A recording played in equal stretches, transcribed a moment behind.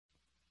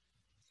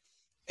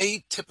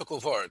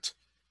Atypical Vort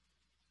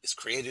is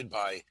created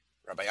by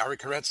Rabbi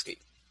Koretzky,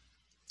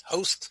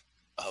 host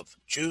of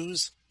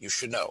Jews You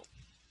Should Know,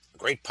 a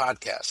great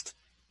podcast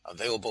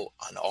available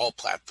on all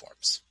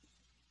platforms.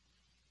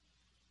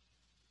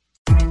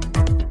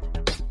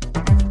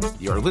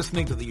 You're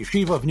listening to the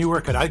Yeshiva of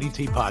Newark at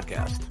IDT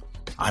podcast.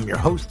 I'm your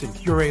host and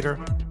curator,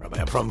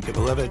 Rabbi Abram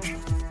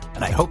Kibalevich,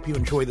 and I hope you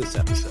enjoy this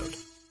episode.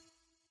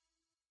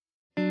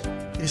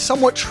 It is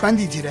somewhat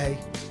trendy today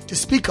to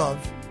speak of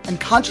and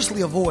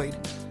consciously avoid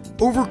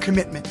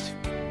overcommitment.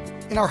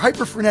 In our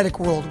hyper-frenetic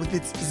world with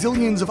its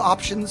zillions of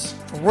options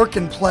for work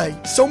and play,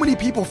 so many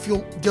people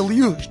feel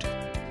deluged,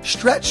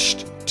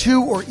 stretched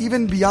to or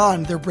even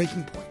beyond their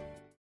breaking point.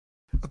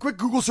 A quick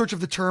Google search of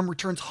the term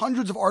returns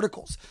hundreds of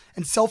articles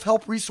and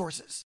self-help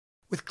resources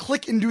with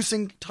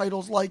click-inducing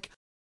titles like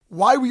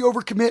Why We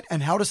Overcommit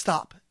and How to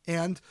Stop,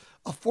 and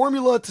A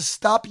Formula to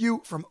Stop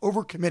You from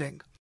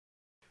Overcommitting.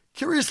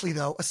 Curiously,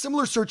 though, a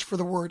similar search for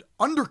the word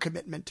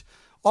undercommitment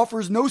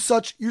offers no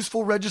such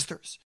useful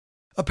registers.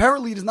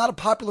 Apparently, it is not a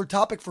popular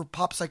topic for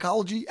pop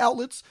psychology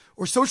outlets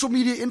or social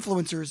media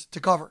influencers to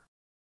cover.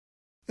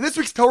 In this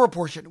week's Torah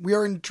portion, we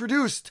are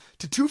introduced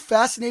to two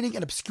fascinating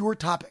and obscure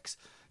topics,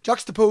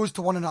 juxtaposed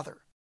to one another.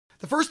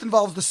 The first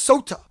involves the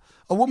sota,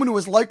 a woman who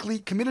has likely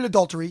committed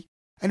adultery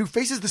and who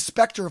faces the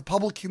specter of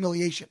public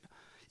humiliation.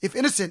 If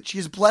innocent, she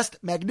is blessed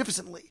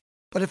magnificently,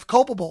 but if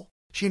culpable,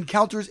 she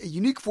encounters a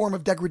unique form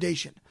of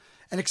degradation,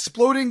 an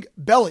exploding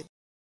belly,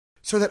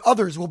 so that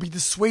others will be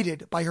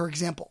dissuaded by her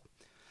example.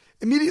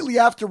 Immediately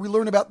after, we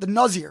learn about the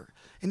Nazir,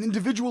 an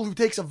individual who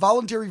takes a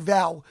voluntary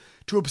vow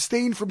to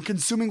abstain from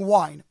consuming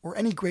wine or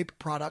any grape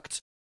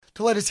products,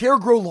 to let his hair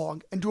grow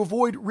long, and to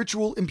avoid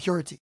ritual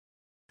impurity.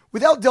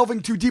 Without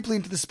delving too deeply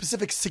into the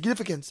specific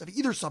significance of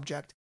either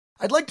subject,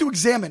 I'd like to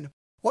examine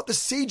what the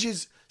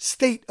sages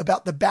state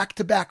about the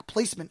back-to-back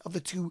placement of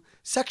the two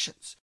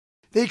sections.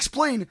 They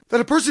explain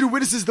that a person who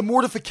witnesses the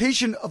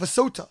mortification of a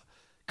sota,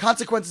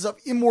 consequences of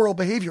immoral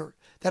behavior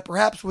that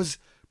perhaps was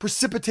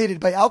precipitated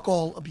by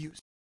alcohol abuse,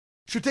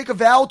 should take a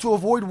vow to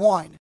avoid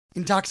wine,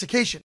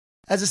 intoxication,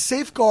 as a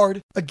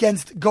safeguard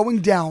against going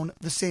down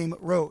the same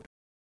road.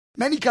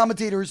 Many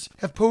commentators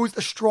have posed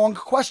a strong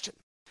question.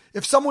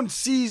 If someone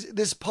sees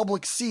this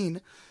public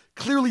scene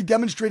clearly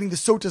demonstrating the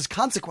sota's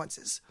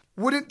consequences,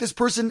 wouldn't this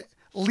person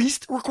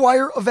least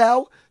require a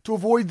vow to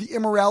avoid the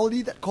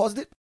immorality that caused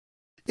it?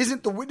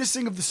 Isn't the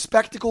witnessing of the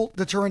spectacle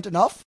deterrent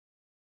enough?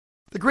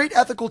 The great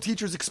ethical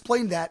teachers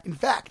explain that, in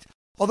fact,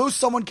 although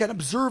someone can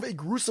observe a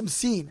gruesome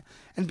scene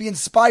and be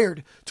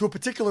inspired to a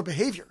particular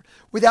behavior,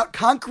 without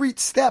concrete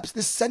steps,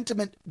 this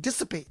sentiment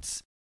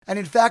dissipates. And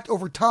in fact,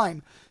 over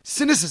time,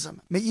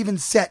 cynicism may even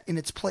set in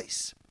its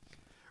place.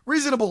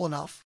 Reasonable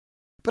enough,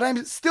 but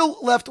I'm still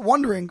left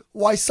wondering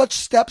why such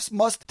steps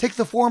must take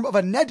the form of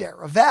a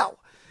neder, a vow,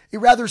 a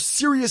rather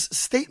serious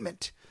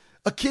statement,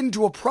 akin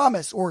to a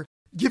promise or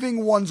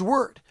giving one's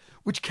word,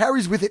 which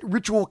carries with it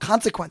ritual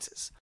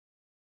consequences.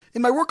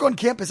 In my work on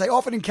campus, I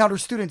often encounter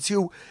students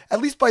who, at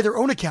least by their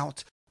own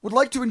account, would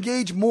like to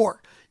engage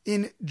more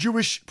in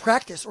Jewish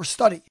practice or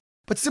study,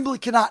 but simply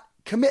cannot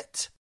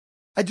commit.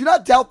 I do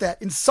not doubt that,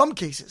 in some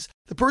cases,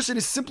 the person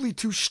is simply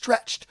too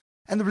stretched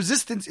and the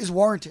resistance is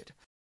warranted.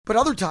 But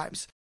other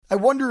times, I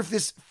wonder if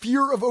this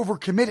fear of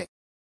overcommitting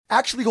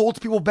actually holds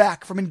people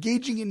back from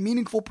engaging in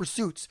meaningful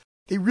pursuits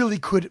they really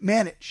could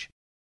manage.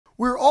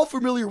 We're all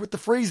familiar with the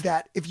phrase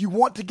that, if you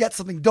want to get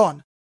something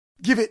done,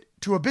 give it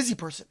to a busy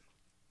person.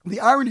 The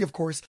irony, of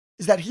course,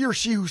 is that he or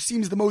she who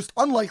seems the most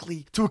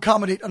unlikely to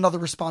accommodate another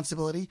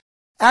responsibility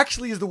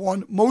actually is the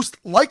one most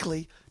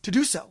likely to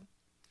do so.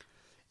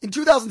 In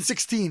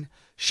 2016,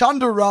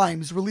 Shonda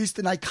Rhimes released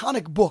an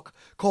iconic book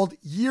called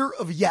Year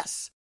of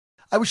Yes.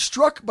 I was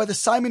struck by the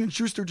Simon &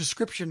 Schuster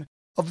description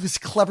of this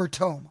clever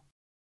tome.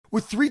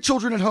 With 3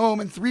 children at home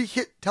and 3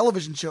 hit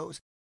television shows,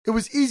 it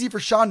was easy for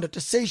Shonda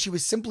to say she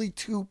was simply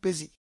too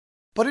busy.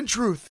 But in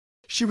truth,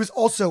 she was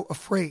also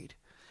afraid.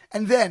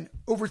 And then,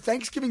 over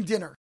Thanksgiving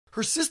dinner,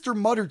 her sister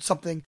muttered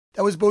something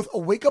that was both a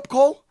wake-up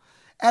call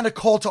and a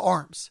call to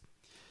arms.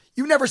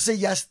 You never say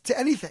yes to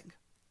anything.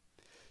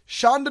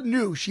 Shonda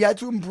knew she had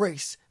to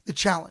embrace the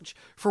challenge.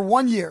 For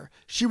 1 year,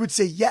 she would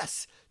say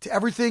yes to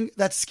everything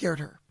that scared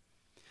her.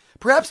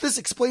 Perhaps this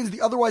explains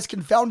the otherwise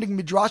confounding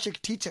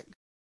midrashic teaching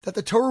that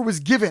the Torah was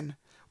given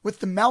with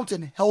the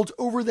mountain held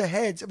over the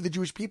heads of the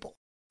Jewish people,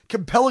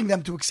 compelling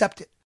them to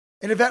accept it,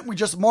 an event we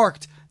just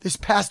marked this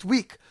past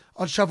week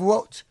on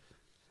Shavuot.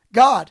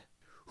 God,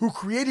 who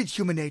created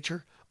human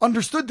nature,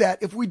 understood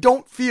that if we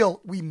don't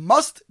feel we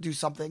must do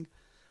something,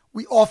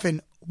 we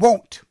often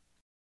won't.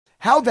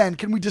 How then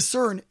can we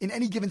discern in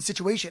any given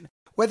situation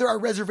whether our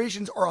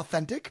reservations are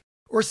authentic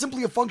or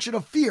simply a function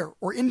of fear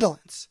or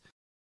indolence?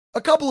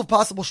 A couple of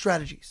possible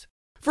strategies.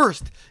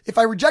 First, if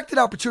I reject an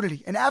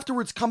opportunity and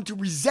afterwards come to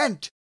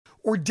resent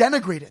or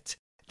denigrate it,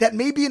 that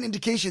may be an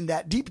indication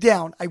that deep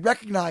down I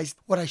recognize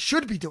what I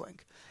should be doing,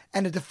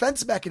 and a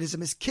defense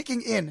mechanism is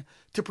kicking in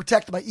to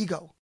protect my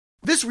ego.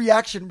 This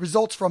reaction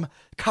results from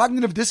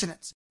cognitive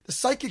dissonance, the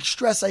psychic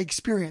stress I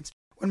experience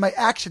when my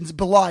actions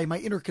belie my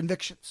inner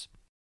convictions.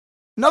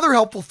 Another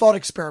helpful thought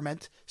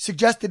experiment,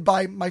 suggested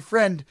by my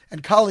friend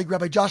and colleague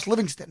Rabbi Josh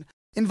Livingston,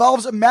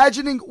 involves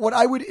imagining what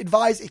I would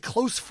advise a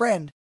close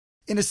friend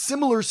in a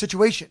similar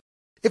situation.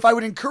 If I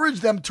would encourage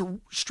them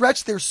to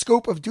stretch their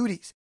scope of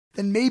duties,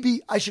 then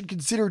maybe I should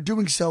consider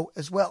doing so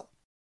as well.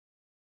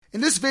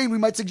 In this vein, we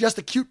might suggest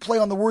a cute play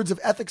on the words of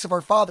ethics of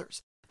our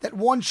fathers, that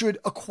one should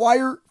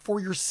acquire for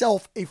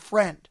yourself a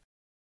friend.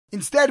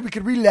 Instead, we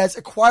could read it as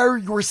acquire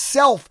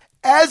yourself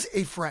as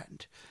a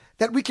friend,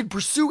 that we can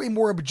pursue a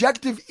more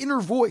objective inner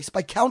voice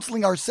by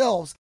counseling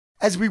ourselves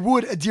as we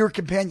would a dear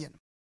companion.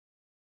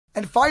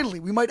 And finally,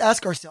 we might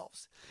ask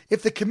ourselves,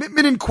 if the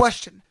commitment in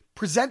question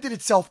presented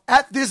itself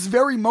at this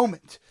very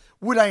moment,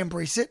 would I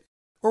embrace it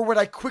or would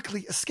I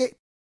quickly escape?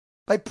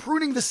 By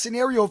pruning the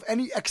scenario of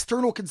any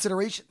external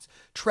considerations,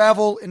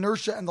 travel,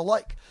 inertia, and the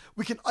like,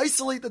 we can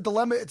isolate the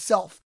dilemma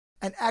itself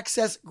and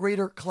access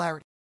greater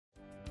clarity.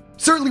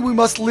 Certainly we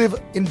must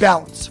live in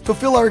balance,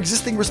 fulfill our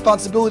existing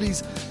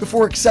responsibilities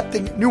before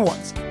accepting new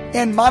ones,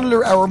 and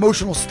monitor our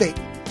emotional state.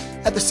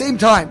 At the same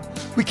time,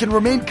 we can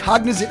remain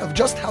cognizant of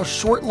just how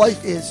short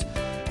life is,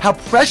 how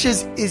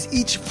precious is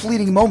each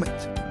fleeting moment,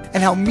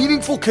 and how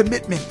meaningful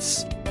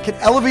commitments can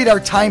elevate our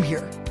time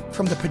here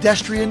from the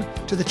pedestrian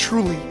to the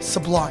truly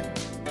sublime.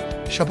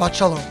 Shabbat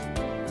Shalom.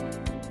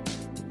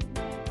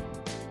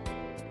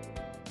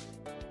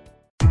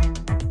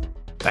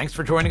 Thanks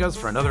for joining us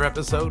for another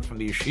episode from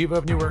the Yeshiva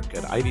of Newark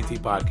at IDT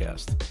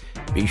Podcast.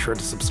 Be sure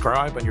to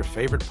subscribe on your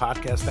favorite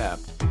podcast app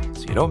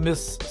so you don't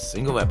miss a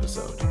single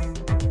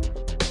episode.